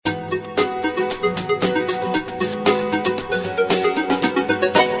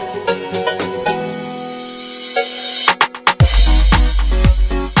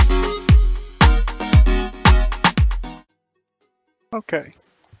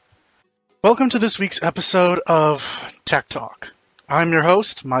Welcome to this week's episode of Tech Talk. I'm your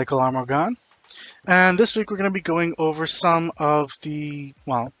host, Michael Armorgan, and this week we're going to be going over some of the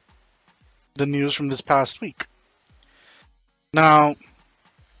news from this past week. Now,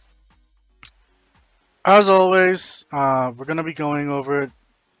 as always, we're going to be going over it,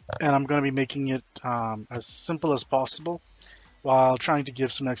 and I'm going to be making it as simple as possible while trying to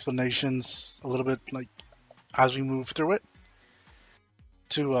give some explanations a little bit as we move through it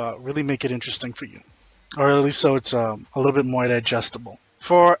to really make it interesting for you, or at least so it's a little bit more digestible.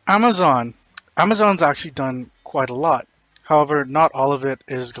 For Amazon, Amazon's actually done quite a lot. However, not all of it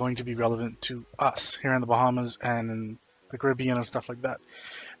is going to be relevant to us here in the Bahamas and in the Caribbean and stuff like that.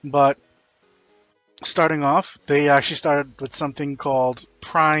 But starting off, they actually started with something called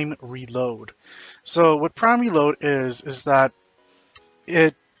Prime Reload. So what Prime Reload is that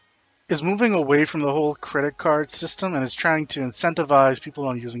it is moving away from the whole credit card system and is trying to incentivize people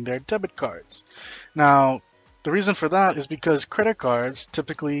on using their debit cards. Now, the reason for that is because credit cards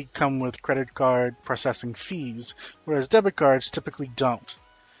typically come with credit card processing fees, whereas debit cards typically don't.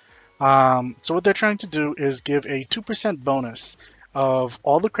 So what they're trying to do is give a 2% bonus of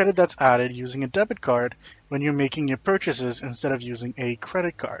all the credit that's added using a debit card when you're making your purchases instead of using a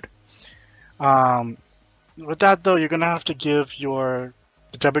credit card. With that, though, you're going to have to give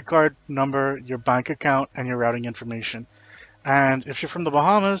the debit card number, your bank account, and your routing information. And if you're from the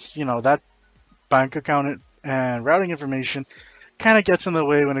Bahamas, that bank account and routing information kind of gets in the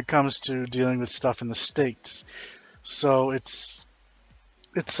way when it comes to dealing with stuff in the States. So it's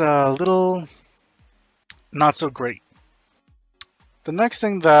a little not so great. The next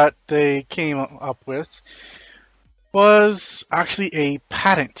thing that they came up with was actually a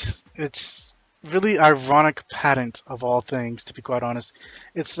patent. It's really ironic patent of all things, to be quite honest.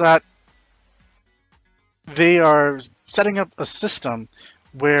 It's that they are setting up a system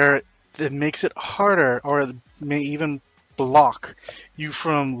where it makes it harder, or it may even block you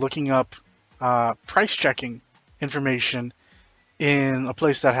from looking up price checking information in a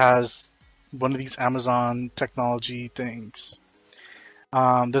place that has one of these Amazon technology things.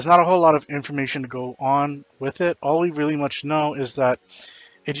 There's not a whole lot of information to go on with it. All we really much know is that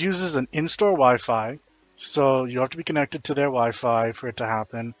it uses an in-store Wi-Fi, so you have to be connected to their Wi-Fi for it to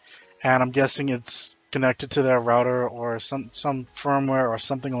happen. And I'm guessing it's connected to their router or some firmware or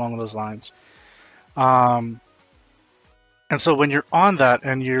something along those lines. And so when you're on that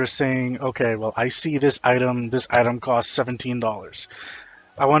and you're saying, okay, well, I see this item costs $17.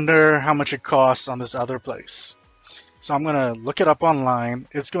 I wonder how much it costs on this other place. So I'm going to look it up online.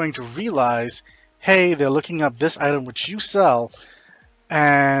 It's going to realize, hey, they're looking up this item which you sell,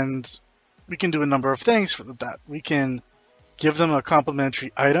 and we can do a number of things for that. We can give them a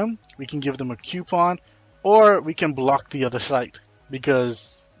complimentary item, we can give them a coupon, or we can block the other site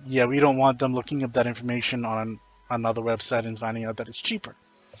because, we don't want them looking up that information on another website and finding out that it's cheaper.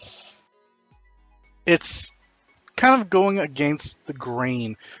 It's kind of going against the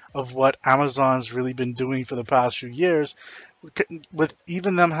grain of what Amazon's really been doing for the past few years, with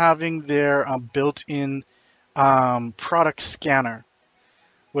even them having their built-in product scanner,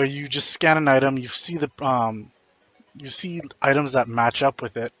 where you just scan an item, you see items that match up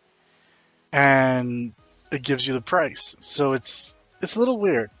with it, and it gives you the price. So it's a little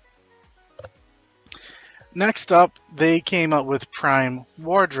weird. Next up, they came up with Prime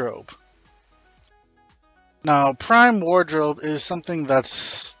Wardrobe. Now, Prime Wardrobe is something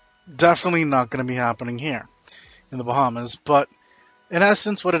that's definitely not going to be happening here in the Bahamas, but in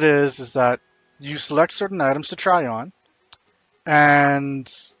essence what it is that you select certain items to try on,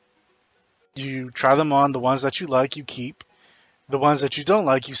 and you try them on. The ones that you like, you keep. The ones that you don't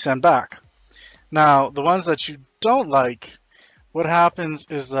like, you send back. Now, the ones that you don't like, what happens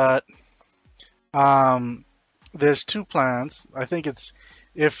is that there's two plans. I think it's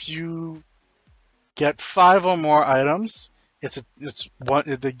if you get 5 or more items,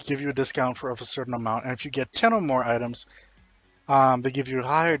 they give you a discount of a certain amount, and if you get 10 or more items, they give you a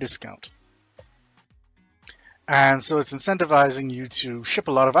higher discount. And so it's incentivizing you to ship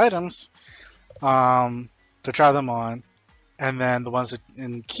a lot of items to try them on, and then the ones that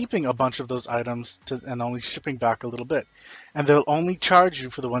in keeping a bunch of those items and only shipping back a little bit. And they'll only charge you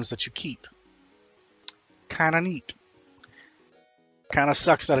for the ones that you keep. Kind of neat. Kind of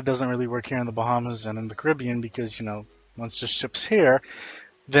sucks that it doesn't really work here in the Bahamas and in the Caribbean because, once it ships here,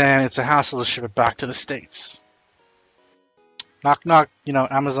 then it's a hassle to ship it back to the States. Knock, knock,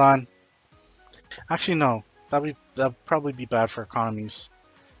 Amazon. Actually, no. That'd probably be bad for economies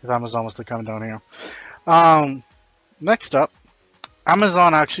if Amazon was to come down here. Next up,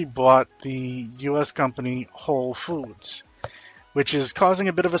 Amazon actually bought the U.S. company Whole Foods. which is causing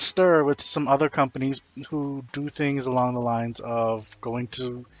a bit of a stir with some other companies who do things along the lines of going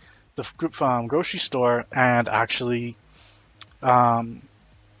to the grocery store and actually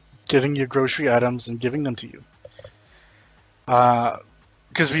getting your grocery items and giving them to you.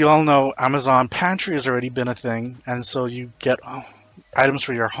 Because we all know Amazon Pantry has already been a thing, and so you get items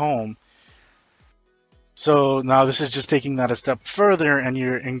for your home. So now this is just taking that a step further, and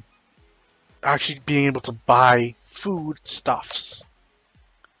you're actually being able to buy food stuffs,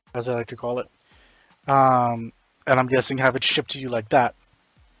 as I like to call it. And I'm guessing have it shipped to you like that.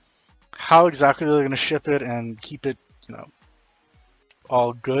 How exactly they're going to ship it and keep it,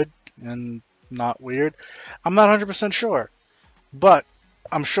 all good and not weird, I'm not 100% sure. But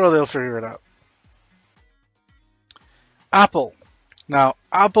I'm sure they'll figure it out. Apple. Now,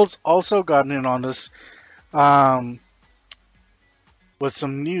 Apple's also gotten in on this with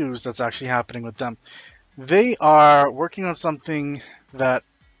some news that's actually happening with them. They are working on something that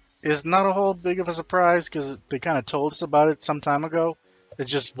is not a whole big of a surprise because they kind of told us about it some time ago. It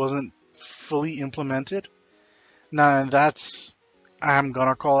just wasn't fully implemented. Now, that's, I'm going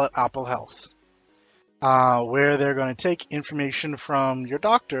to call it Apple Health. Where they're going to take information from your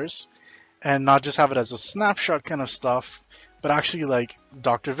doctors and not just have it as a snapshot kind of stuff, but actually like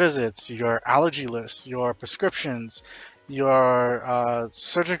doctor visits, your allergy list, your prescriptions, your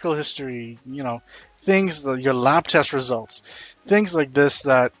surgical history, things, your lab test results, things like this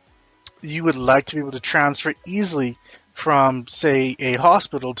that you would like to be able to transfer easily from, say, a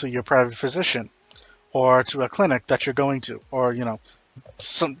hospital to your private physician or to a clinic that you're going to, or,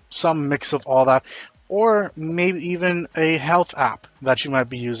 some mix of all that. Or maybe even a health app that you might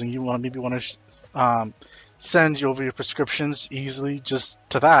be using. You want to send you over your prescriptions easily just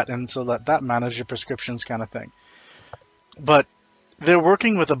to that, and so that manages your prescriptions kind of thing. But they're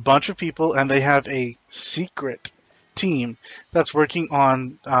working with a bunch of people, and they have a secret team that's working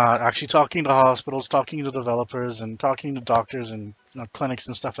on actually talking to hospitals, talking to developers, and talking to doctors and clinics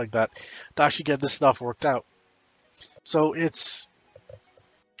and stuff like that to actually get this stuff worked out. So it's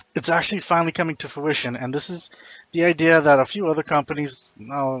actually finally coming to fruition, and this is the idea that a few other companies,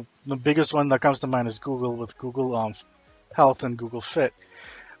 the biggest one that comes to mind is Google, with Google Health and Google Fit.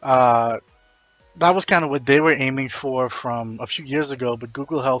 That was kind of what they were aiming for from a few years ago, but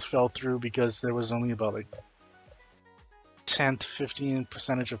Google Health fell through because there was only about 10 to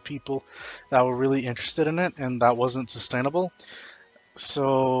 15% of people that were really interested in it, and that wasn't sustainable.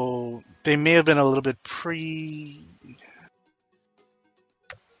 So they may have been a little bit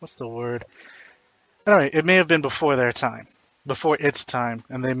what's the word? Anyway, it may have been before their time, before its time,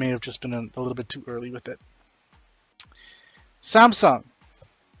 and they may have just been a little bit too early with it. Samsung's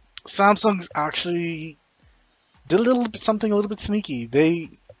actually did something a little bit sneaky.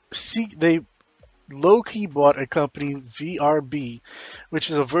 They low-key bought a company, VRB, which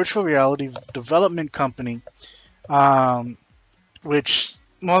is a virtual reality development company, which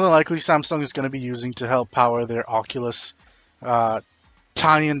more than likely Samsung is going to be using to help power their Oculus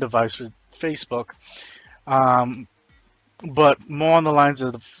tie-in device with Facebook, but more on the lines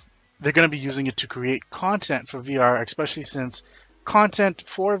of they're going to be using it to create content for VR, especially since content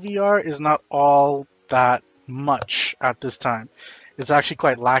for VR is not all that much at this time. It's actually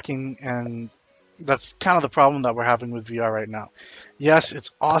quite lacking, and that's kind of the problem that we're having with VR right now. Yes,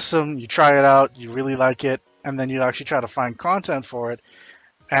 it's awesome, you try it out, you really like it, and then you actually try to find content for it,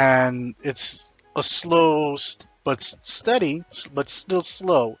 and it's a slow but steady, but still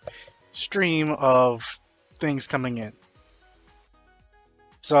slow stream of things coming in.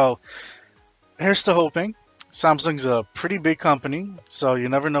 So here's to hoping. Samsung's a pretty big company, so you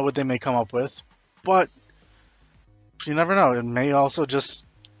never know what they may come up with, but you never know, it may also just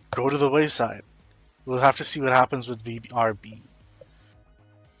go to the wayside. We'll have to see what happens with VRB.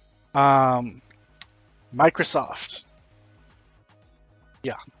 Microsoft.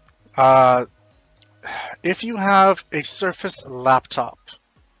 Yeah. If you have a Surface laptop,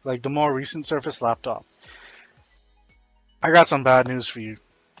 like the more recent Surface laptop, I got some bad news for you.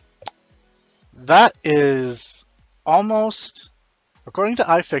 That is almost, according to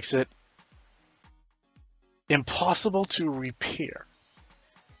iFixit, impossible to repair,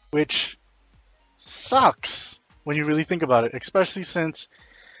 which sucks when you really think about it, especially since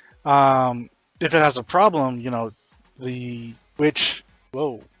if it has a problem,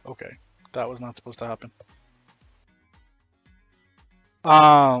 whoa, okay. That was not supposed to happen.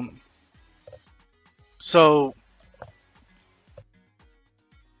 So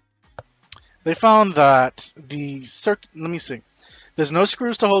they found that let me see. There's no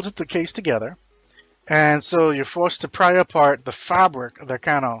screws to hold the case together, and so you're forced to pry apart the fabric that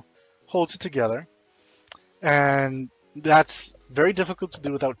kind of holds it together, and that's very difficult to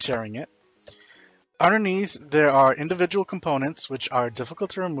do without tearing it. Underneath, there are individual components which are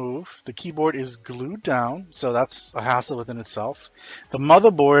difficult to remove. The keyboard is glued down, so that's a hassle within itself. The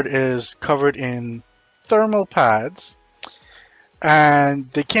motherboard is covered in thermal pads,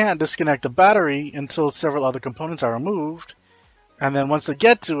 and they can't disconnect the battery until several other components are removed. And then once they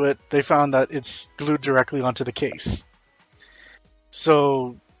get to it, they found that it's glued directly onto the case.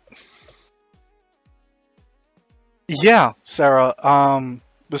 So, yeah, Sarah,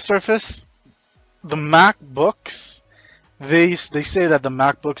 the Surface, the MacBooks, they say that the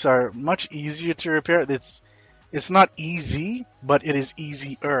MacBooks are much easier to repair. It's not easy, but it is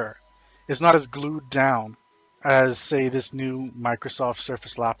easier. It's not as glued down as, say, this new Microsoft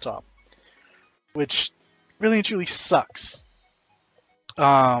Surface laptop, which really and truly sucks.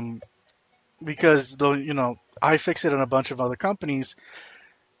 Because though iFixit and a bunch of other companies,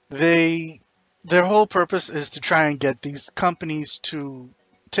 their whole purpose is to try and get these companies to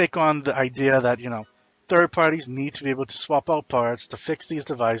take on the idea that third parties need to be able to swap out parts to fix these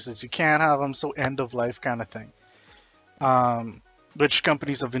devices. You can't have them so end of life kind of thing, which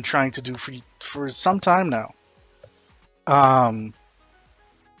companies have been trying to do for some time now.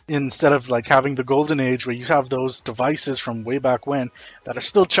 Instead of like having the golden age where you have those devices from way back when that are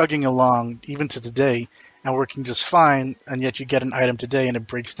still chugging along even to today and working just fine, and yet you get an item today and it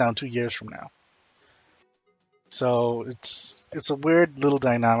breaks down 2 years from now. So it's a weird little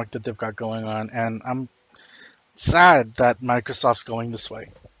dynamic that they've got going on, and I'm sad that Microsoft's going this way.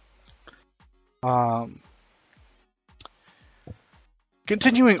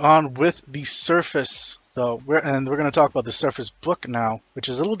 Continuing on with the Surface, though, we're going to talk about the Surface Book now, which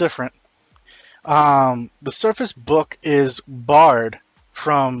is a little different. The Surface Book is barred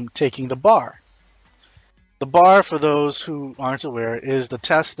from taking the bar. The bar, for those who aren't aware, is the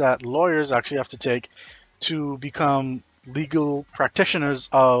test that lawyers actually have to take to become legal practitioners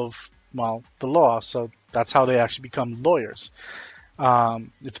of, well, the law. So that's how they actually become lawyers.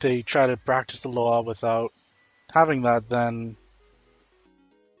 If they try to practice the law without having that, then,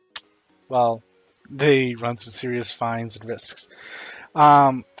 well, they run some serious fines and risks.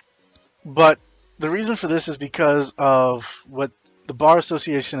 But the reason for this is because of what the Bar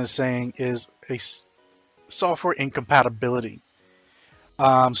Association is saying is a software incompatibility.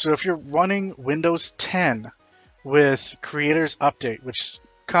 So if you're running Windows 10 with Creators Update, which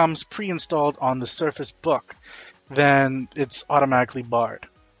comes pre-installed on the Surface Book, then it's automatically barred.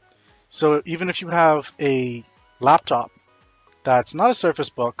 So even if you have a laptop that's not a Surface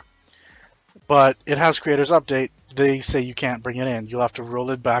Book, but it has Creators Update, they say you can't bring it in. You'll have to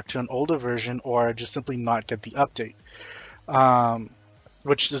roll it back to an older version or just simply not get the update.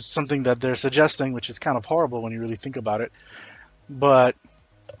 Which is something that they're suggesting, which is kind of horrible when you really think about it. But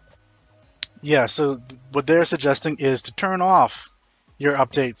yeah, so what they're suggesting is to turn off your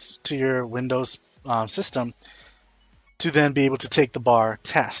updates to your Windows system to then be able to take the bar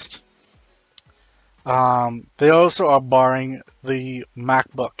test. They also are barring the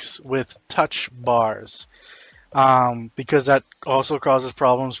MacBooks with touch bars because that also causes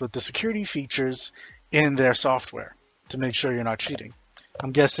problems with the security features in their software to make sure you're not cheating.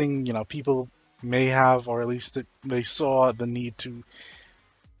 I'm guessing, people may have, or at least they saw the need to,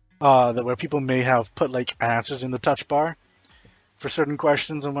 that where people may have put like answers in the touch bar for certain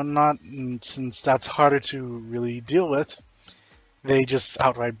questions and whatnot, and since that's harder to really deal with, they just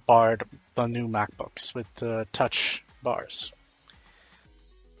outright barred the new MacBooks with the touch bars.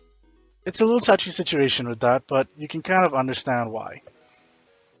 It's a little touchy situation with that, but you can kind of understand why.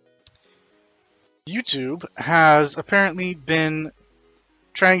 YouTube has apparently been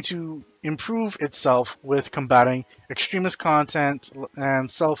trying to improve itself with combating extremist content and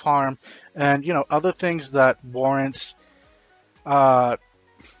self-harm and other things that warrant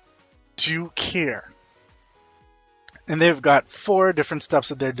due care. And they've got 4 different steps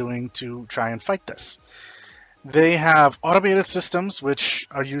that they're doing to try and fight this. They have automated systems which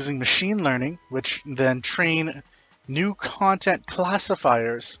are using machine learning, which then train new content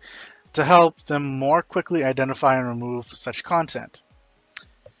classifiers to help them more quickly identify and remove such content.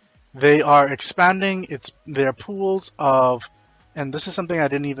 They are expanding their pools of, and this is something I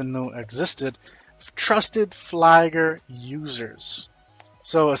didn't even know existed, trusted flagger users.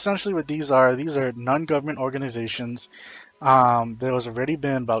 So essentially what these are non-government organizations. There has already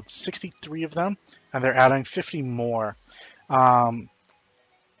been about 63 of them, and they're adding 50 more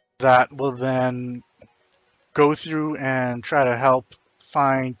that will then go through and try to help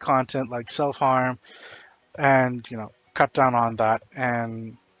find content like self-harm and, cut down on that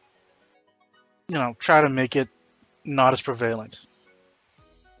and, try to make it not as prevalent.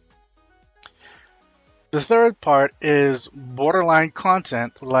 The third part is borderline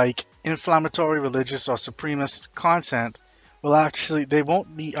content like inflammatory, religious, or supremacist content. Well, actually, they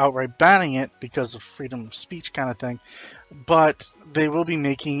won't be outright banning it because of freedom of speech kind of thing, but they will be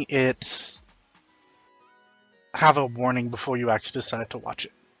making it have a warning before you actually decide to watch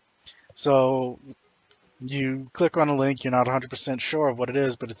it. So you click on a link, you're not 100% sure of what it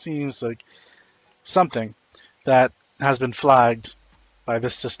is, but it seems like something that has been flagged by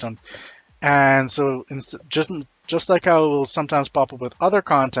this system. And so just like how it will sometimes pop up with other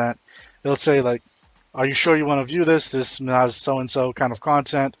content, it'll say like, are you sure you want to view this? This has so-and-so kind of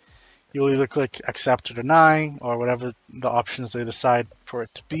content. You'll either click accept or deny or whatever the options they decide for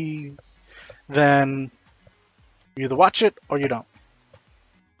it to be. Then you either watch it or you don't.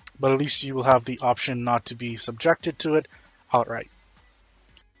 But at least you will have the option not to be subjected to it outright.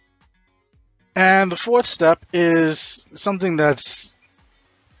 And the fourth step is something that's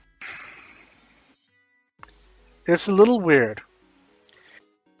it's a little weird.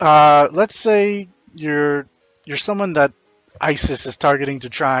 Let's say you're someone that ISIS is targeting to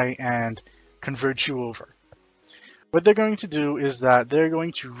try and convert you over. What they're going to do is that they're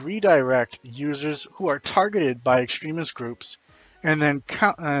going to redirect users who are targeted by extremist groups, and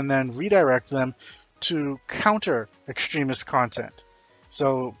then redirect them to counter extremist content.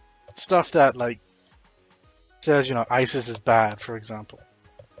 So stuff that like says ISIS is bad, for example.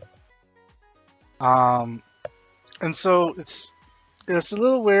 And so it's a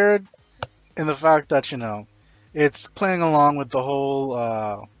little weird in the fact that it's playing along with the whole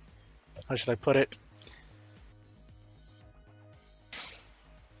how should I put it?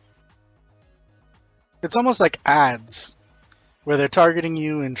 It's almost like ads where they're targeting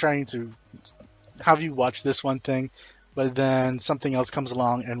you and trying to have you watch this one thing, but then something else comes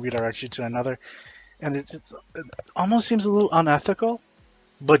along and redirects you to another. And it almost seems a little unethical,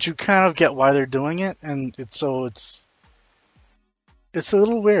 but you kind of get why they're doing it, and it's a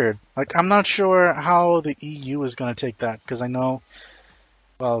little weird. Like, I'm not sure how the EU is going to take that, because I know,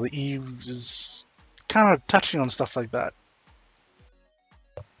 well, the EU is kind of touching on stuff like that.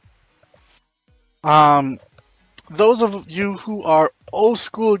 Those of you who are old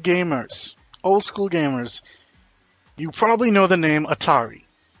school gamers, you probably know the name Atari.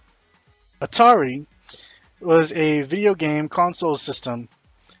 Atari was a video game console system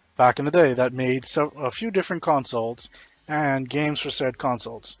back in the day that made a few different consoles and games for said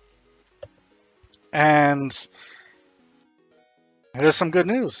consoles. And there's some good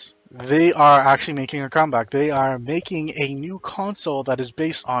news. They are actually making a comeback. They are making a new console that is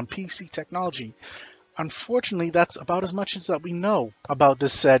based on PC technology. Unfortunately, that's about as much as that we know about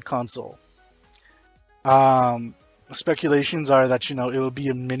this said console. Speculations are that it will be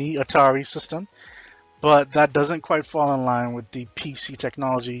a mini Atari system, but that doesn't quite fall in line with the PC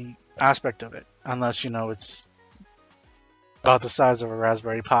technology aspect of it, unless it's about the size of a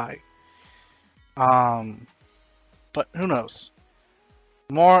Raspberry Pi. But who knows?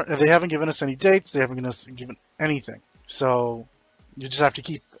 They haven't given us any dates. They haven't given anything. So you just have to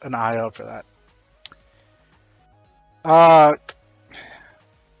keep an eye out for that.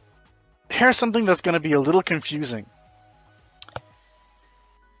 Here's something that's going to be a little confusing.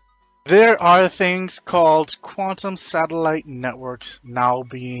 There are things called quantum satellite networks now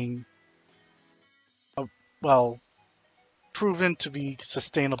being, proven to be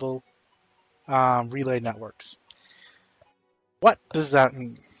sustainable relay networks. What does that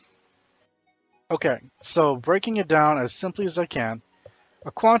mean? Okay, so breaking it down as simply as I can,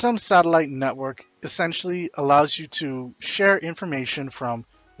 a quantum satellite network essentially allows you to share information from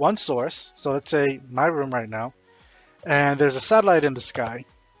one source. So let's say my room right now, and there's a satellite in the sky.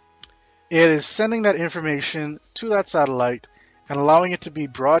 It is sending that information to that satellite and allowing it to be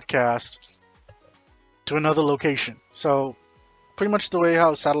broadcast to another location. So pretty much the way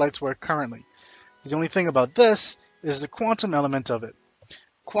how satellites work currently. The only thing about this is the quantum element of it.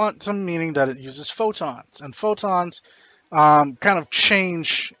 Quantum meaning that it uses photons, and photons kind of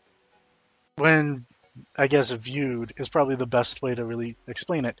change when, I guess, viewed is probably the best way to really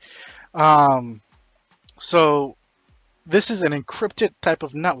explain it. So this is an encrypted type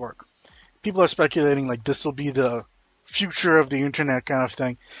of network. People are speculating like this will be the future of the internet kind of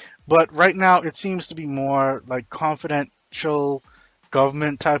thing. But right now it seems to be more like confidential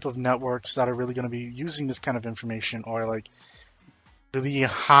government type of networks that are really going to be using this kind of information, or like really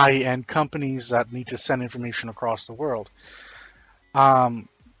high-end companies that need to send information across the world.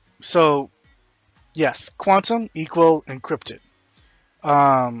 So yes, quantum equal encrypted.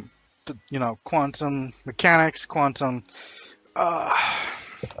 Quantum mechanics, quantum.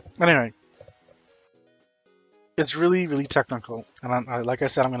 Anyway, it's really, really technical, and like I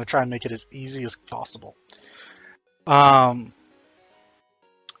said, I'm going to try and make it as easy as possible. Um,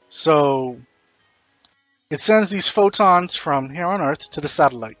 so it sends these photons from here on Earth to the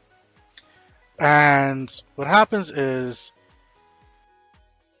satellite. And what happens is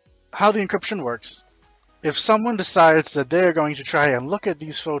how the encryption works. If someone decides that they're going to try and look at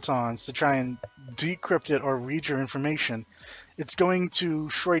these photons to try and decrypt it or read your information, it's going to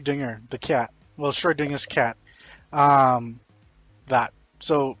Schrödinger, the cat. Well, Schrödinger's cat. Um, that.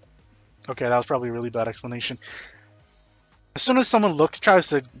 So, okay, that was probably a really bad explanation. As soon as someone tries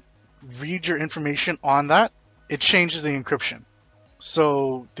to read your information on that, it changes the encryption.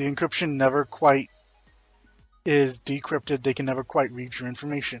 So the encryption never quite is decrypted. They can never quite read your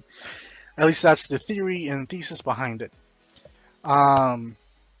information. At least that's the theory and thesis behind it.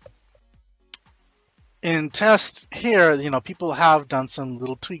 In tests here, people have done some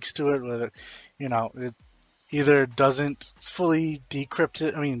little tweaks to it, where it either doesn't fully decrypt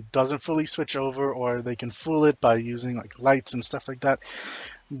it, doesn't fully switch over, or they can fool it by using like lights and stuff like that.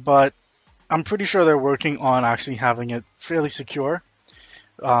 But I'm pretty sure they're working on actually having it fairly secure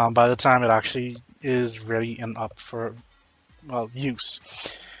by the time it actually is ready and up for, well, use.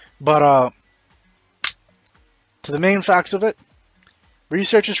 But to the main facts of it,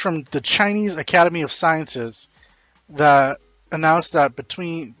 researchers from the Chinese Academy of Sciences that announced that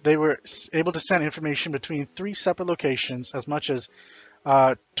they were able to send information between 3 separate locations as much as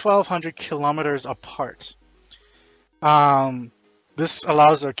 1,200 kilometers apart. This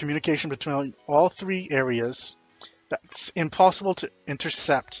allows a communication between all 3 areas that's impossible to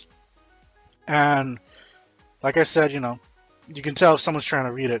intercept. And like I said, you can tell if someone's trying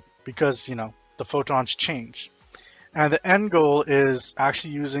to read it because, the photons change. And the end goal is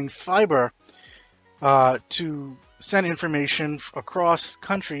actually using fiber to send information across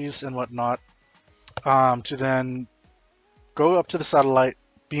countries and whatnot to then go up to the satellite,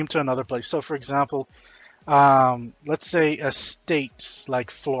 beam to another place. So, for example, let's say a state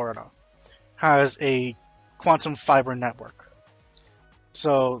like Florida has a quantum fiber network.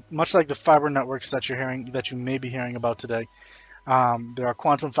 So, much like the fiber networks that you may be hearing about today, there are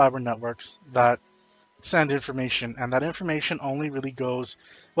quantum fiber networks that send information, and that information only really goes,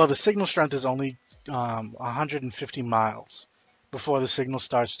 well, the signal strength is only 150 miles before the signal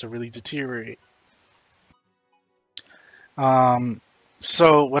starts to really deteriorate.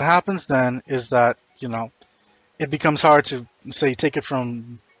 So what happens then is that, it becomes hard to, say, take it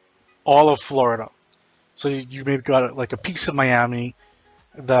from all of Florida. So you maybe got like a piece of Miami,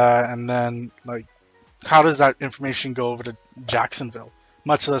 and then like, how does that information go over to Jacksonville?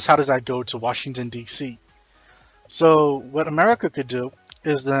 Much less, how does that go to Washington, D.C.? So what America could do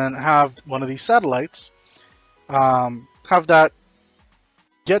is then have one of these satellites, have that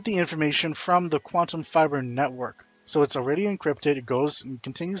get the information from the quantum fiber network. So it's already encrypted. It goes and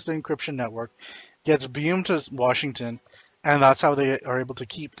continues the encryption network, gets beamed to Washington, and that's how they are able to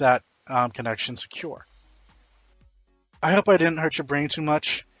keep that connection secure. I hope I didn't hurt your brain too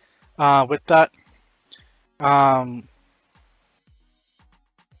much with that.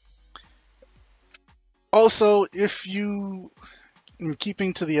 Also, if you, in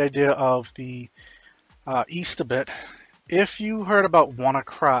keeping to the idea of the East a bit, if you heard about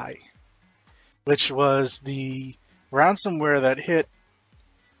WannaCry, which was the ransomware that hit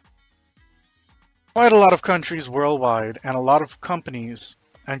quite a lot of countries worldwide and a lot of companies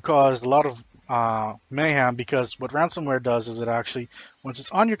and caused a lot of mayhem, because what ransomware does is it actually, once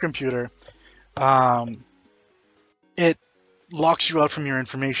it's on your computer, it locks you out from your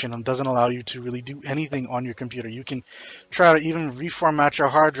information and doesn't allow you to really do anything on your computer. You can try to even reformat your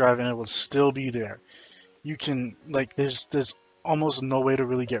hard drive and it will still be there. You can, like, there's almost no way to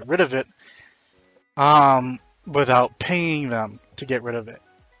really get rid of it without paying them to get rid of it.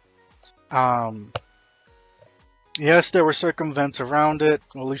 Yes, there were circumvents around it,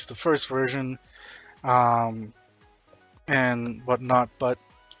 or at least the first version, and whatnot, but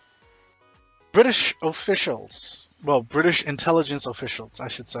British intelligence officials, I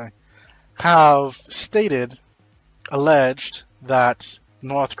should say, have alleged that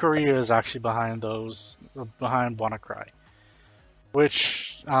North Korea is actually behind WannaCry.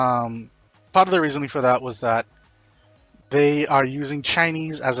 Which, part of the reasoning for that was that they are using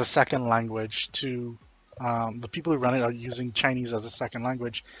Chinese as a second language the people who run it are using Chinese as a second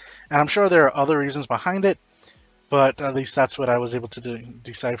language. And I'm sure there are other reasons behind it, but at least that's what I was able to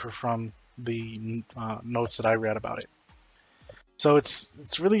decipher from the notes that I read about it. So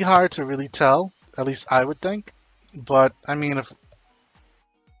it's really hard to really tell, at least I would think. But, if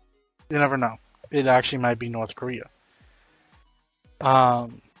you never know. It actually might be North Korea.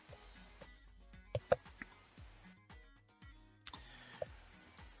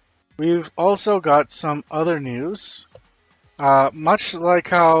 We've also got some other news. Much like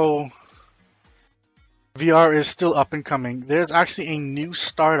how VR is still up and coming, there's actually a new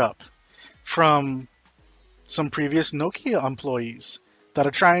startup from some previous Nokia employees that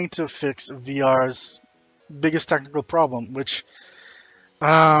are trying to fix VR's biggest technical problem, which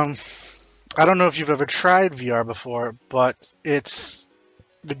I don't know if you've ever tried VR before, but it's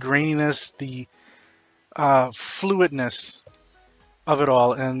the graininess, the fluidness of it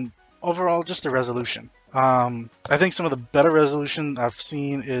all, and overall just the resolution. I think some of the better resolution I've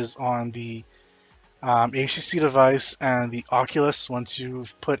seen is on the HTC device and the Oculus once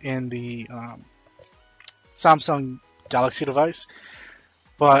you've put in the Samsung Galaxy device.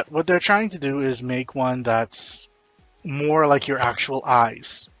 But what they're trying to do is make one that's more like your actual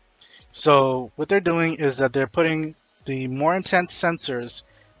eyes. So what they're doing is that they're putting the more intense sensors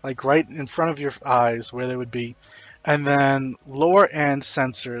like right in front of your eyes where they would be, and then lower end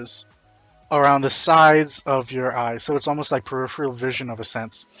sensors around the sides of your eyes. So it's almost like peripheral vision of a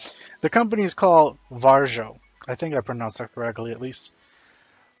sense. The company is called Varjo. I think I pronounced that correctly at least.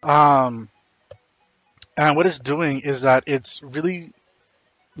 And what it's doing is that it's really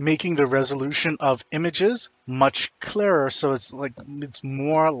making the resolution of images much clearer, so it's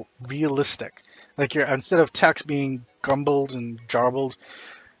more realistic. Like instead of text being grumbled and jarbled,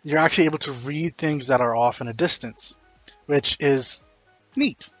 you're actually able to read things that are off in a distance, which is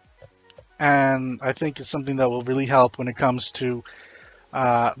neat. And I think it's something that will really help when it comes to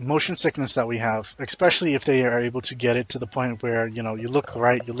motion sickness that we have, especially if they are able to get it to the point where, you look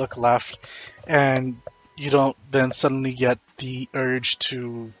right, you look left, and you don't then suddenly get the urge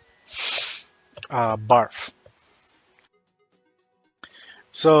to barf.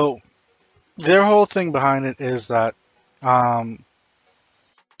 So their whole thing behind it is that,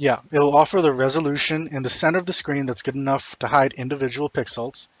 it'll offer the resolution in the center of the screen that's good enough to hide individual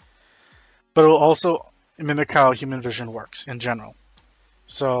pixels, but it will also mimic how human vision works in general.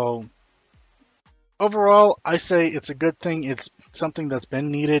 So overall, I say it's a good thing. It's something that's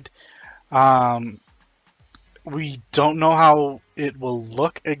been needed. We don't know how it will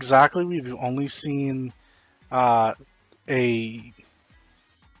look exactly. We've only seen how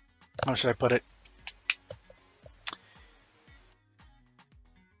should I put it?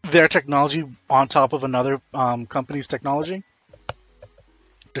 Their technology on top of another company's technology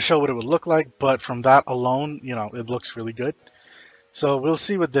to show what it would look like. But from that alone, it looks really good. So we'll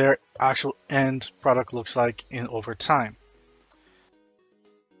see what their actual end product looks like over time.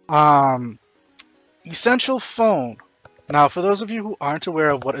 Essential Phone. Now, for those of you who aren't aware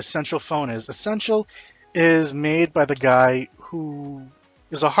of what Essential Phone is, Essential is made by the guy who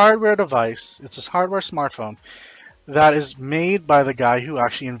is a hardware device. It's a hardware smartphone that is made by the guy who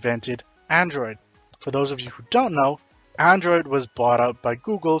actually invented Android. For those of you who don't know, Android was bought out by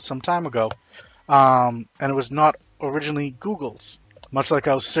Google some time ago, and it was not originally Google's, much like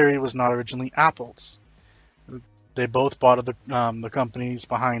how Siri was not originally Apple's. They both bought the companies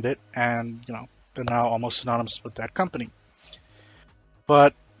behind it, and they're now almost synonymous with that company.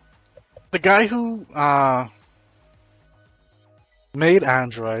 But the guy who made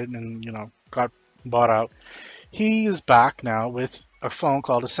Android and got bought out, he is back now with a phone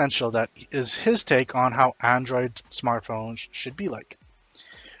called Essential that is his take on how Android smartphones should be like.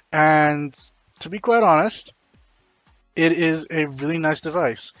 And to be quite honest, it is a really nice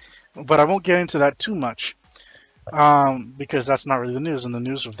device. But I won't get into that too much because that's not really the news, and the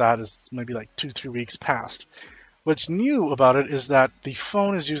news of that is maybe like 2-3 weeks past. What's new about it is that the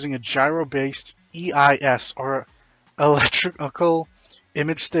phone is using a gyro-based EIS, or electrical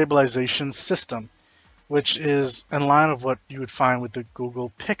image stabilization system, which is in line of what you would find with the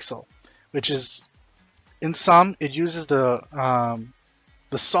Google Pixel, which is, in sum, it uses the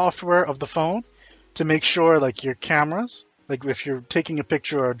software of the phone to make sure, like your cameras, like if you're taking a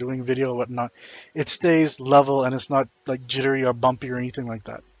picture or doing video or whatnot, it stays level and it's not like jittery or bumpy or anything like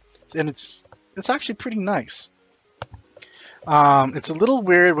that. And it's actually pretty nice. It's a little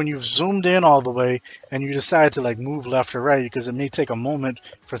weird when you've zoomed in all the way and you decide to like move left or right, because it may take a moment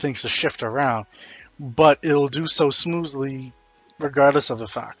for things to shift around, but it'll do so smoothly regardless of the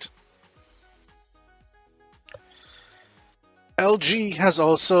fact. LG has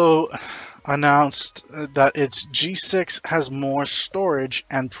also announced that its G6 has more storage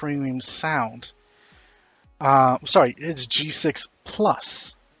and premium sound. It's G6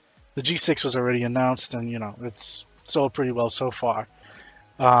 Plus. The G6 was already announced, and it's sold pretty well so far,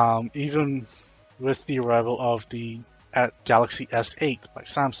 even with the arrival of the Galaxy S8 by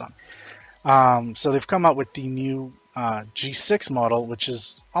Samsung. So they've come out with the new G6 model, which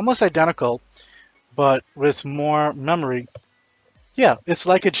is almost identical, but with more memory. Yeah, it's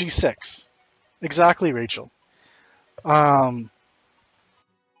like a G6. Exactly, Rachel. Um,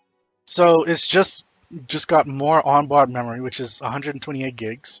 so it's just got more onboard memory, which is 128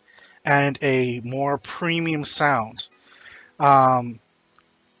 gigs, and a more premium sound. Um,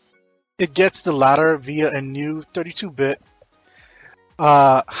 it gets the latter via a new 32-bit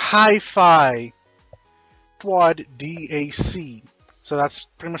hi-fi quad DAC. So that's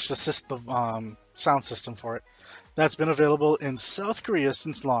pretty much the system, sound system for it. That's been available in South Korea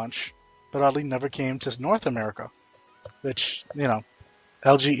since launch, but oddly never came to North America, which,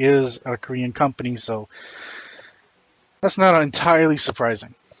 LG is a Korean company, so that's not entirely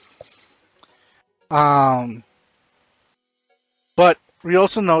surprising. Um, but we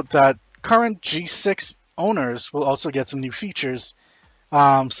also note that current G6 owners will also get some new features,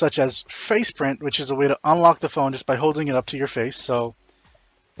 such as FacePrint, which is a way to unlock the phone just by holding it up to your face. So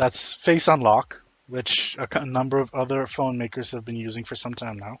that's Face Unlock, which a number of other phone makers have been using for some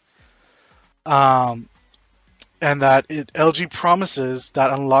time now. And that LG promises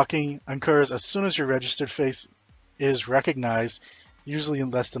that unlocking occurs as soon as your registered face is recognized, usually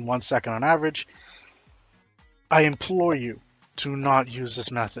in less than 1 second on average. I implore you to not use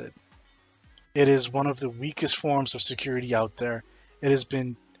this method. It is one of the weakest forms of security out there. It has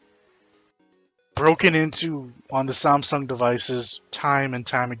been broken into on the Samsung devices time and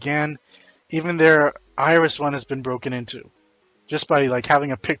time again. Even their Iris one has been broken into just by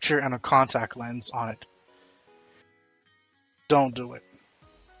having a picture and a contact lens on it. Don't do it.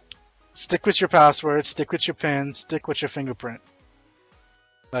 Stick with your password, stick with your PIN, stick with your fingerprint.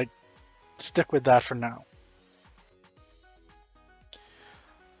 Stick with that for now.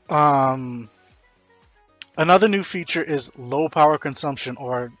 Another new feature is low power consumption,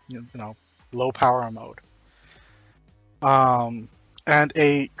 or low power mode. And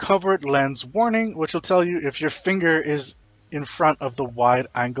a covered lens warning, which will tell you if your finger is in front of the wide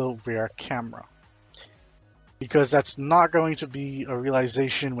angle rear camera. Because that's not going to be a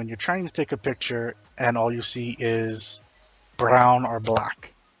realization when you're trying to take a picture and all you see is brown or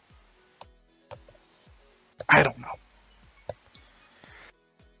black. I don't know.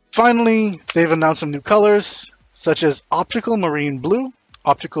 Finally, they've announced some new colors, such as Optical Marine Blue,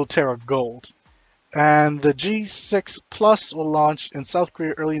 Optical Terra Gold. And the G6 Plus will launch in South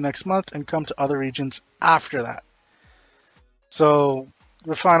Korea early next month and come to other regions after that. So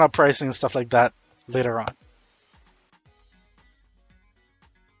we'll find out pricing and stuff like that later on.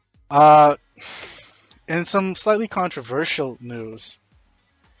 In some slightly controversial news,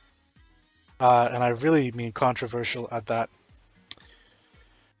 and I really mean controversial at that,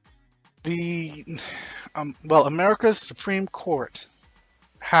 America's Supreme Court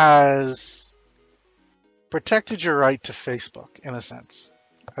has protected your right to Facebook, in a sense.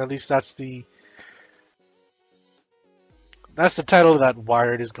 At least that's the title that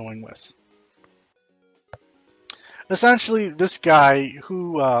Wired is going with. Essentially, this guy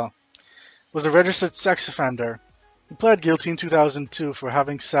who was a registered sex offender, he pled guilty in 2002 for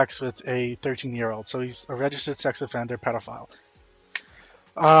having sex with a 13-year-old. So he's a registered sex offender pedophile.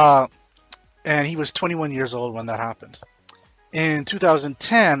 And he was 21 years old when that happened. In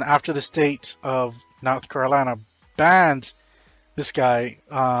 2010, after the state of North Carolina banned this guy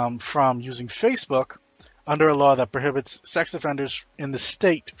from using Facebook under a law that prohibits sex offenders in the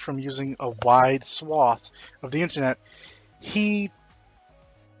state from using a wide swath of the internet, he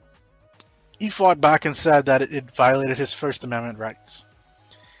fought back and said that it violated his First Amendment rights.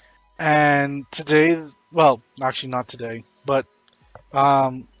 And today, well, actually not today, but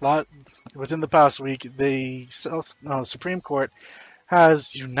within the past week, the Supreme Court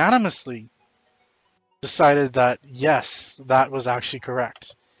has unanimously decided that, yes, that was actually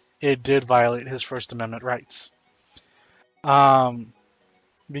correct. It did violate his First Amendment rights.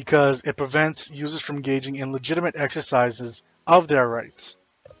 Because it prevents users from engaging in legitimate exercises of their rights.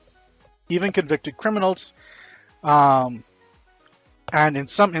 Even convicted criminals, and in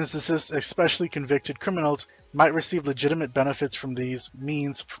some instances, especially convicted criminals, might receive legitimate benefits from these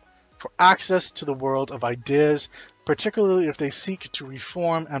means for access to the world of ideas, particularly if they seek to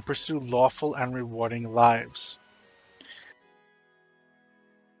reform and pursue lawful and rewarding lives.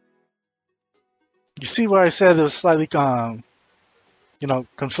 You see where I said it was slightly,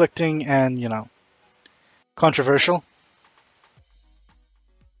 conflicting and, controversial?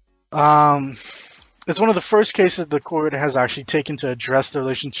 It's one of the first cases the court has actually taken to address the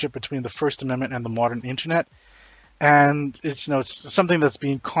relationship between the First Amendment and the modern internet, and it's something that's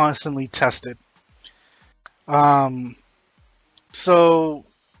being constantly tested. So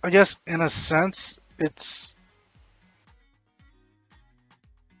I guess in a sense, it's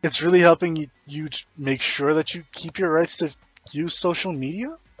really helping you make sure that you keep your rights to use social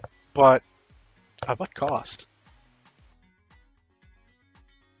media, but at what cost?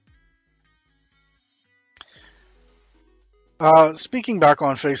 Speaking back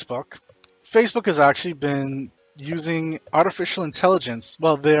on Facebook, Facebook has actually been using artificial intelligence.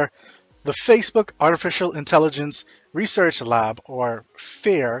 Well, they're the Facebook Artificial Intelligence Research Lab, or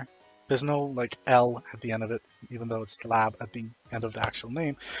FAIR. There's no like L at the end of it, even though it's lab at the end of the actual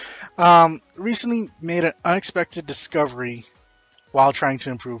name. Recently made an unexpected discovery while trying to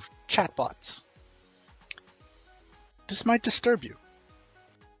improve chatbots. This might disturb you.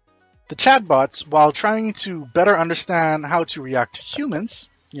 The chatbots, while trying to better understand how to react to humans,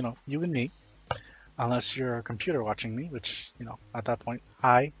 you and me, unless you're a computer watching me, which, at that point,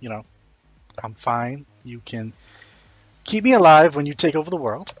 hi, I'm fine. You can keep me alive when you take over the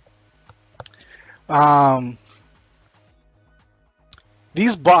world.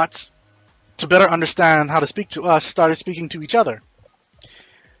 These bots, to better understand how to speak to us, started speaking to each other.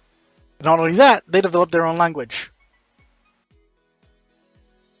 Not only that, they developed their own language.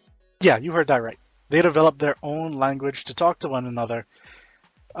 Yeah, you heard that right. They developed their own language to talk to one another.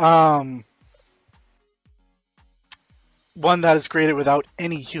 One that is created without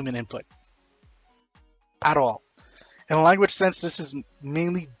any human input at all. In a language sense, this is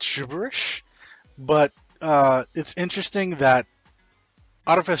mainly gibberish, but it's interesting that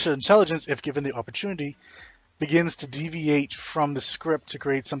artificial intelligence, if given the opportunity, begins to deviate from the script to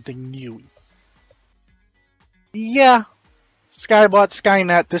create something new. Yeah, Skybot,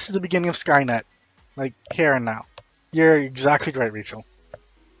 Skynet, this is the beginning of Skynet. Like, here and now. You're exactly right, Rachel.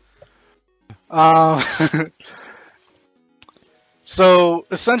 So,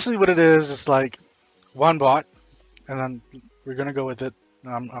 essentially what it is like one bot, and then we're going to go with it.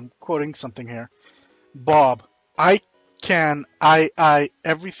 I'm quoting something here. Bob, I can,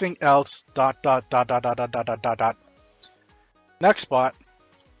 everything else, ... Next bot,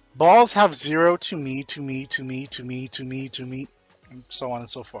 balls have 0 to me, to me, to me, to me, to me, to me, and so on and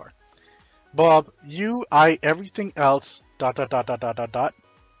so forth. Bob, you, everything else, ...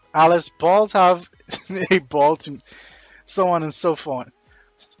 Alice, balls have a ball to me, so on and so forth.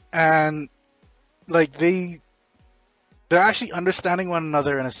 And, like, they're actually understanding one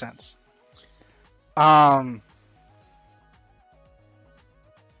another in a sense.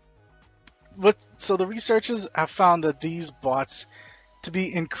 So the researchers have found that these bots to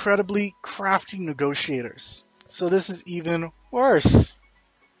be incredibly crafty negotiators. So this is even worse.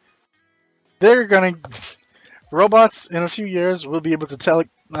 Robots in a few years will be able to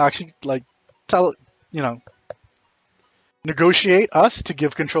negotiate us to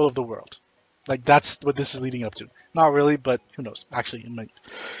give control of the world. Like, that's what this is leading up to. Not really, but who knows? Actually, it might.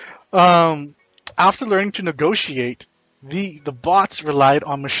 After learning to negotiate, the bots relied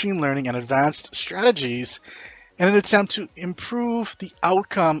on machine learning and advanced strategies in an attempt to improve the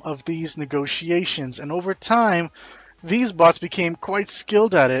outcome of these negotiations. And over time, these bots became quite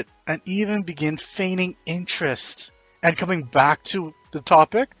skilled at it and even began feigning interest and coming back to the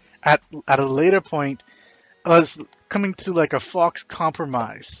topic at a later point as coming to like a Fox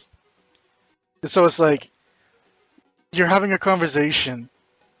compromise. So it's like you're having a conversation.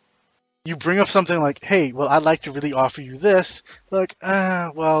 You bring up something like, hey, well, I'd like to really offer you this. Like,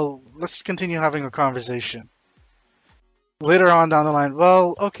 well, let's continue having a conversation. Later on down the line,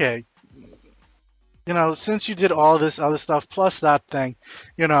 well, okay. Since you did all this other stuff plus that thing,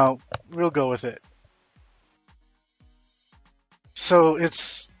 we'll go with it. So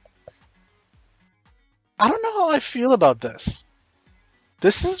I don't know how I feel about this.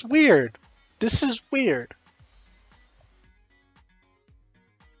 This is weird.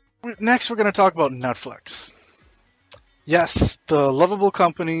 Next, we're going to talk about Netflix. Yes, the lovable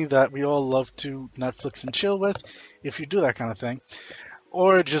company that we all love to Netflix and chill with, if you do that kind of thing.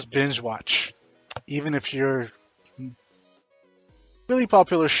 Or just binge watch. Even if your really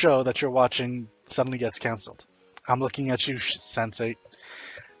popular show that you're watching suddenly gets canceled. I'm looking at you, Sensei.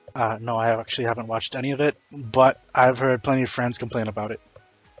 No, I actually haven't watched any of it, but I've heard plenty of friends complain about it.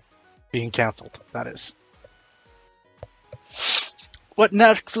 Being canceled, that is. What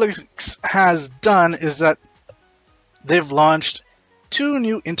Netflix has done is that they've launched 2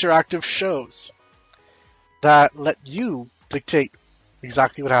 new interactive shows that let you dictate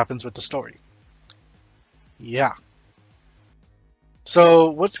exactly what happens with the story. Yeah. So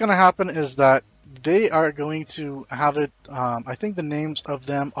what's going to happen is that they are going to have it, I think the names of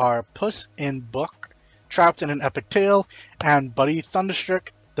them are Puss in Book, Trapped in an Epic Tale, and Buddy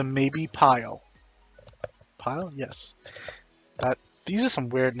Thunderstruck, the Maybe Pile. Pile? Yes. These are some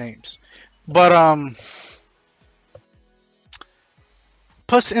weird names. But,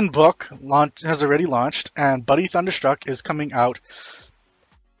 Puss in Book has already launched, and Buddy Thunderstruck is coming out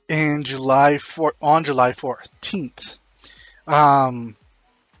in on July 14th.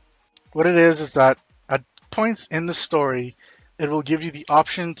 What it is that at points in the story, it will give you the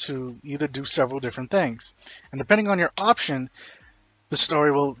option to either do several different things. And depending on your option, the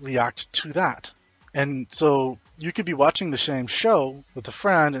story will react to that. And so you could be watching the same show with a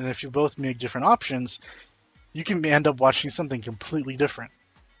friend, and if you both make different options, you can end up watching something completely different.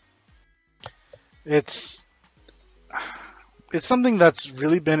 It's something that's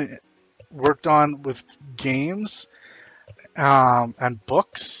really been worked on with games and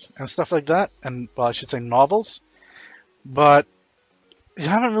books and stuff like that, and well, I should say novels, but you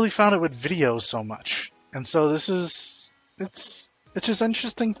haven't really found it with videos so much. And so it's just an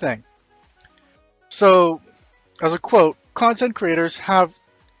interesting thing. So, as a quote, content creators have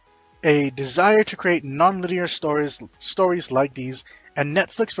a desire to create non-linear stories like these, and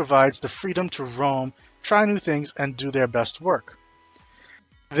Netflix provides the freedom to roam, try new things, and do their best work.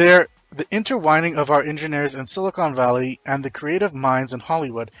 The intertwining of our engineers in Silicon Valley and the creative minds in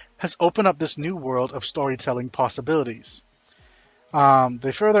Hollywood has opened up this new world of storytelling possibilities.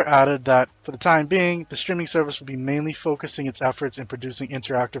 They further added that, for the time being, the streaming service will be mainly focusing its efforts in producing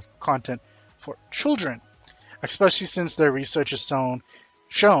interactive content for children, especially since their research has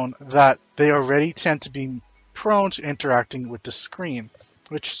shown that they already tend to be prone to interacting with the screen,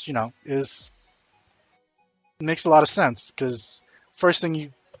 which, makes a lot of sense, because first thing you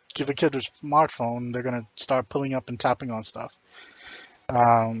give a kid a smartphone, they're going to start pulling up and tapping on stuff.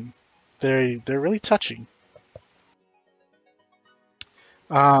 They're really touchy.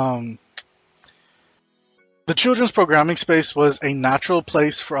 The children's programming space was a natural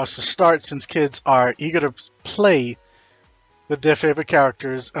place for us to start, since kids are eager to play with their favorite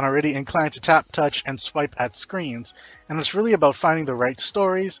characters and already inclined to tap, touch, and swipe at screens. And it's really about finding the right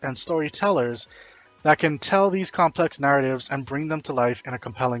stories and storytellers that can tell these complex narratives and bring them to life in a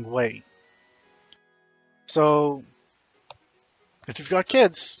compelling way. So, if you've got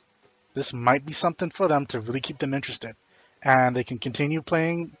kids, this might be something for them to really keep them interested. And they can continue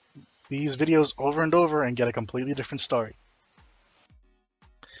playing these videos over and over and get a completely different story.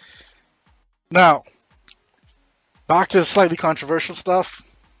 Now, back to the slightly controversial stuff.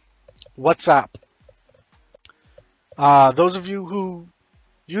 WhatsApp. Those of you who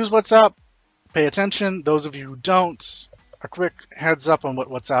use WhatsApp, pay attention. Those of you who don't, a quick heads up on what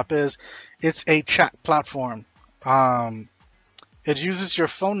WhatsApp is. It's a chat platform. It uses your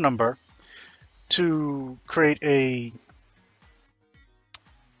phone number to create a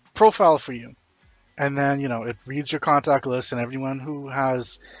profile for you. And then, it reads your contact list, and everyone who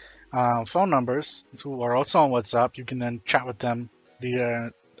has phone numbers who are also on WhatsApp, you can then chat with them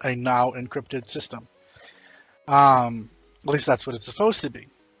via a now encrypted system. At least that's what it's supposed to be.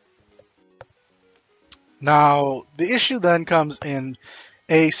 Now, the issue then comes in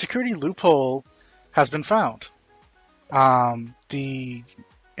a security loophole has been found. The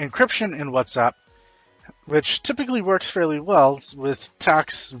encryption in WhatsApp, which typically works fairly well with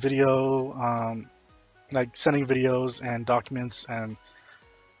text, video, like sending videos and documents and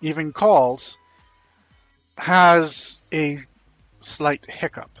even calls, has a slight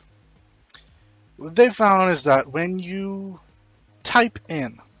hiccup. What they found is that when you type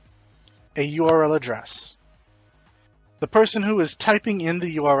in a URL address, the person who is typing in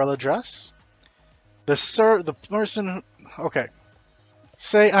the URL address, the person who,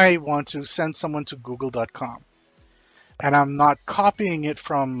 say I want to send someone to google.com, and I'm not copying it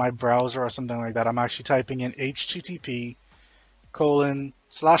from my browser or something like that. I'm actually typing in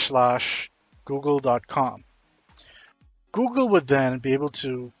http://google.com. Google would then be able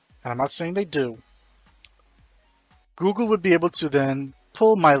to, and I'm not saying they do, Google would be able to then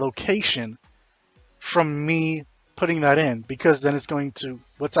pull my location from me putting that in, because then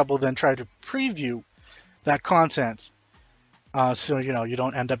WhatsApp will then try to preview that content. So, you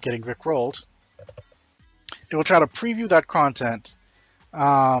don't end up getting rickrolled. It will try to preview that content.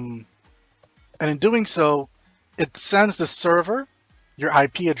 And in doing so, it sends the server your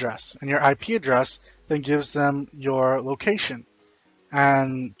IP address. And your IP address then gives them your location.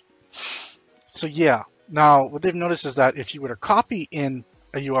 And so, yeah. Now, what they've noticed is that if you were to copy in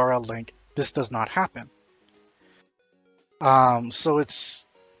a URL link, this does not happen. So it's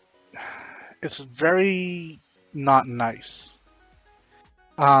very not nice.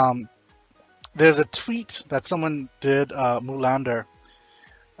 There's a tweet that someone did, Mulander,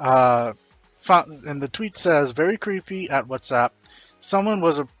 and the tweet says, "Very creepy at WhatsApp. Someone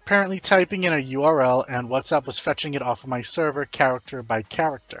was apparently typing in a URL and WhatsApp was fetching it off of my server character by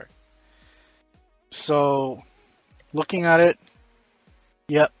character." So, looking at it,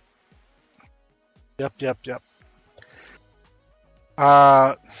 Yep, yep.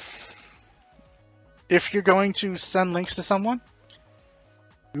 Uh, if you're going to send links to someone,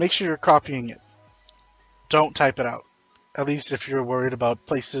 make sure you're copying it. Don't type it out. At least if you're worried about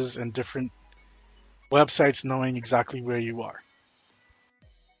places and different websites knowing exactly where you are.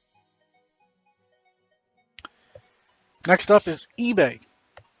 Next up is eBay.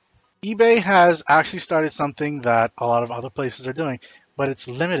 eBay has actually started something that a lot of other places are doing, but it's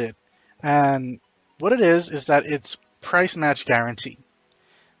limited. And what it is that it's price match guarantee,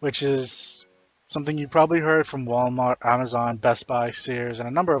 which is something you probably heard from Walmart, Amazon, Best Buy, Sears, and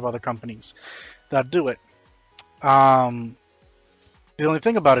a number of other companies that do it. The only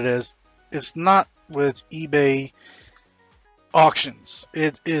thing about it is it's not with eBay auctions.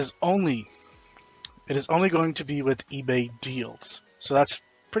 It is only going to be with eBay deals. So that's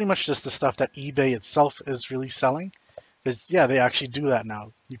pretty much just the stuff that eBay itself is really selling. Because yeah, they actually do that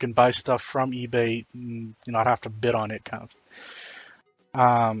now. You can buy stuff from eBay and you not have to bid on it, kind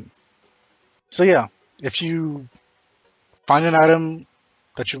of. So yeah, if you find an item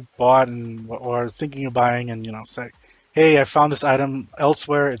that you bought and or thinking of buying, and say, hey, I found this item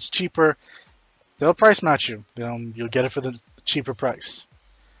elsewhere, it's cheaper, they'll price match you. You'll get it for the cheaper price.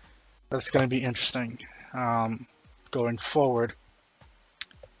 That's going to be interesting going forward.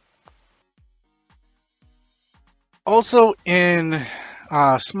 Also in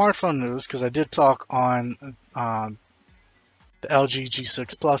smartphone news, because I did talk on the LG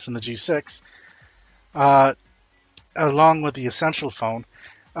G6 Plus and the G6, along with the Essential phone,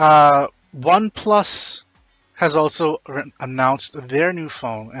 OnePlus has also announced their new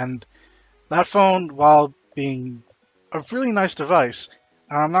phone. And that phone, while being a really nice device,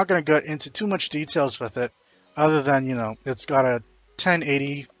 I'm not going to get into too much details with it, other than, it's got a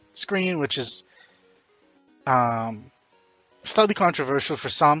 1080 screen, which is slightly controversial for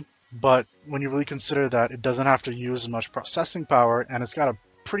some, but when you really consider that it doesn't have to use as much processing power, and it's got a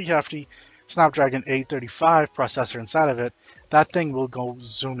pretty hefty Snapdragon 835 processor inside of it, that thing will go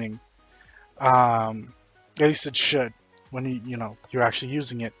zooming. At least it should when you're actually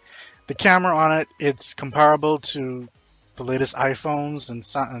using it. The camera on it, it's comparable to the latest iPhones and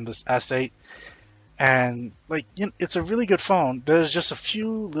this S8, and it's a really good phone. There's just a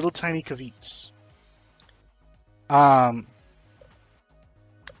few little tiny caveats.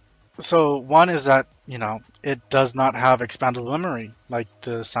 So one is that it does not have expandable memory like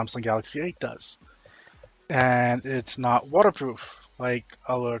the Samsung Galaxy 8 does, and it's not waterproof like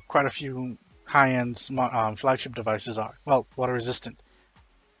quite a few high-end flagship devices are. Well, water resistant.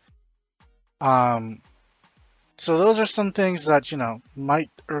 So those are some things that might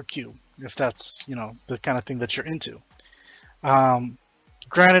irk you if that's the kind of thing that you're into.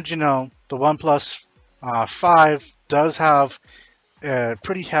 Granted, the OnePlus 5 does have a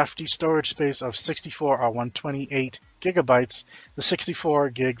pretty hefty storage space of 64 or 128 gigabytes. The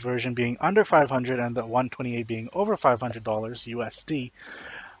 64 gig version being under $500 and the 128 being over $500 USD.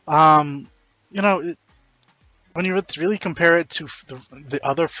 When you really compare it to the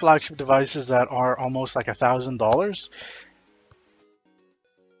other flagship devices that are almost like $1,000,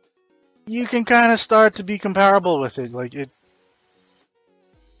 you can kind of start to be comparable with it.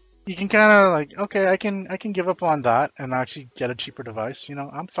 You can kind of okay, I can give up on that and actually get a cheaper device.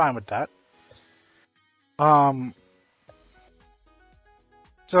 I'm fine with that.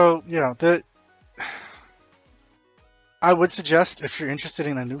 So I would suggest, if you're interested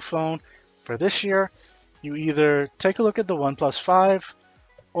in a new phone for this year, you either take a look at the OnePlus 5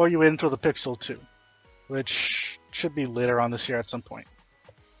 or you wait until the Pixel 2, which should be later on this year at some point.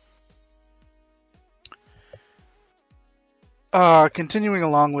 Continuing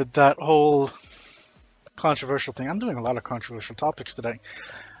along with that whole controversial thing, I'm doing a lot of controversial topics today.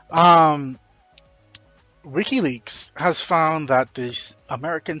 WikiLeaks has found that the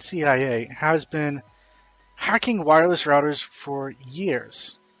American CIA has been hacking wireless routers for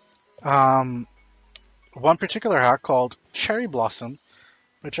years. One particular hack called Cherry Blossom,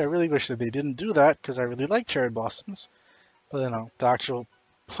 which I really wish that they didn't do that because I really like cherry blossoms. But the actual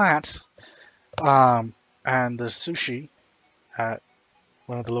plant and the sushi at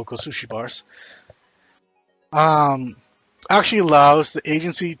one of the local sushi bars actually allows the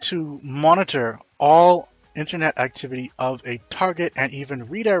agency to monitor all internet activity of a target and even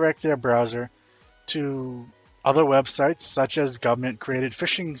redirect their browser to other websites such as government-created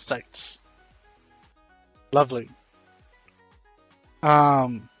phishing sites. Lovely.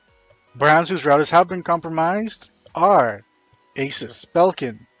 Brands whose routers have been compromised are Asus,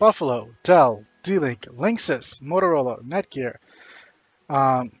 Belkin, Buffalo, Dell, D-Link, Linksys, Motorola, Netgear,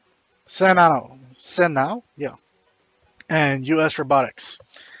 Senao, and US Robotics.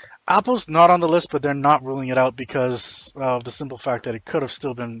 Apple's not on the list, but they're not ruling it out because of the simple fact that it could have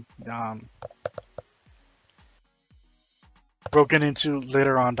still been broken into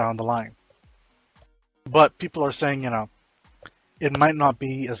later on down the line. But people are saying, it might not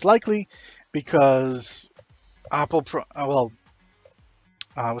be as likely because Apple,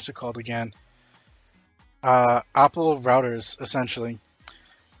 what's it called again? Apple routers, essentially,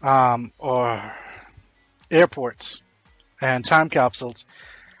 or airports and time capsules,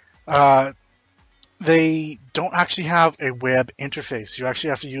 they don't actually have a web interface. You actually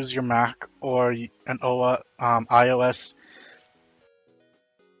have to use your Mac or an iOS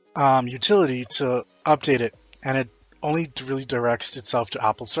utility to update it, and it only really directs itself to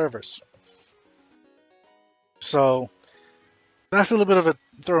Apple servers. So that's a little bit of a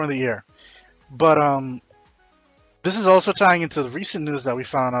throw in the ear. But this is also tying into the recent news that we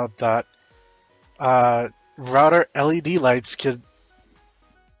found out that router LED lights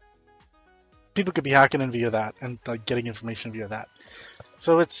people could be hacking in via that and like getting information via that.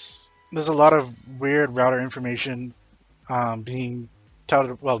 So there's a lot of weird router information being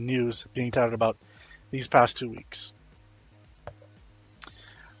touted, news being touted about these past 2 weeks.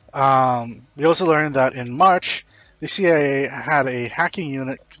 We also learned that in March, the CIA had a hacking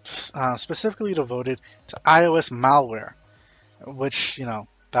unit specifically devoted to iOS malware, which,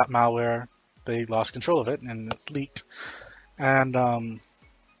 that malware, they lost control of it and it leaked. And,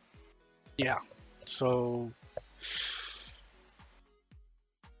 yeah, so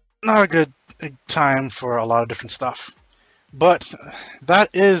not a good time for a lot of different stuff. But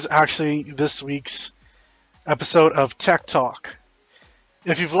that is actually this week's episode of Tech Talk.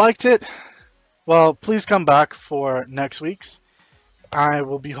 If you've liked it, well, please come back for next week's. I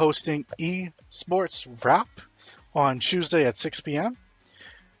will be hosting Esports Wrap on Tuesday at 6 p.m.,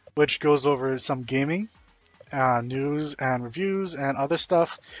 which goes over some gaming, news and reviews and other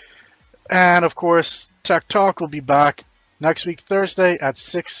stuff. And of course, Tech Talk will be back next week, Thursday at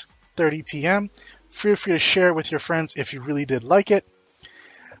 6:30 p.m. Feel free to share it with your friends if you really did like it.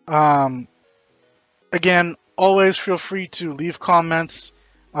 Again, always feel free to leave comments,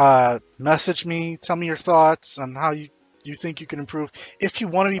 message me, tell me your thoughts on how you think you can improve. If you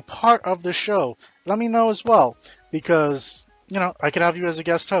want to be part of the show, let me know as well, because, I could have you as a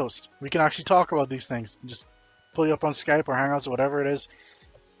guest host. We can actually talk about these things. Just pull you up on Skype or Hangouts or whatever it is.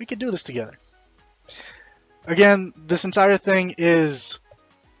 We could do this together. Again, this entire thing is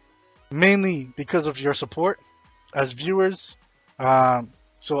mainly because of your support as viewers.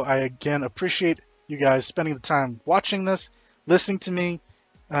 So I, again, appreciate you guys spending the time watching this, listening to me,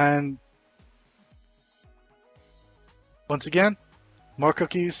 and once again, more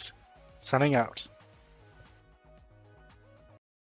cookies, signing out.